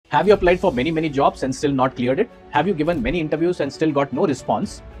Have you applied for many jobs and still not cleared it? Have you given many interviews and still got no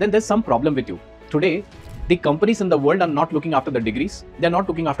response? Then there's some problem with you. Today, the companies in the world are not looking after the degrees. They're not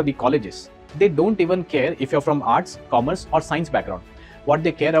looking after the colleges. They don't even care if you're from arts, commerce or science background. What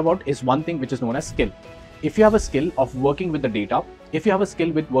they care about is one thing, which is known as skill. If you have a skill of working with the data, if you have a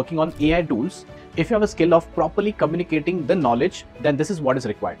skill with working on AI tools, if you have a skill of properly communicating the knowledge, then this is what is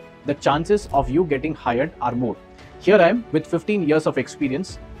required. The chances of you getting hired are more. Here I am with 15 years of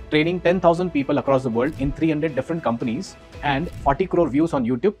experience, training 10,000 people across the world in 300 different companies and 40 crore views on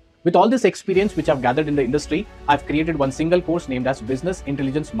YouTube. With all this experience which I've gathered in the industry, I've created one single course named as Business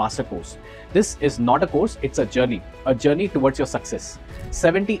Intelligence Master Course. This is not a course, it's a journey towards your success.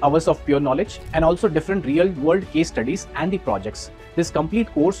 70 hours of pure knowledge and also different real world case studies and the projects. This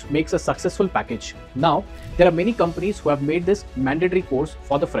complete course makes a successful package. Now, there are many companies who have made this mandatory course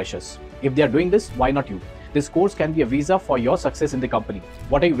for the freshers. If they are doing this, why not you? This course can be a visa for your success in the company.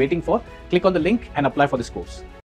 What are you waiting for? Click on the link and apply for this course.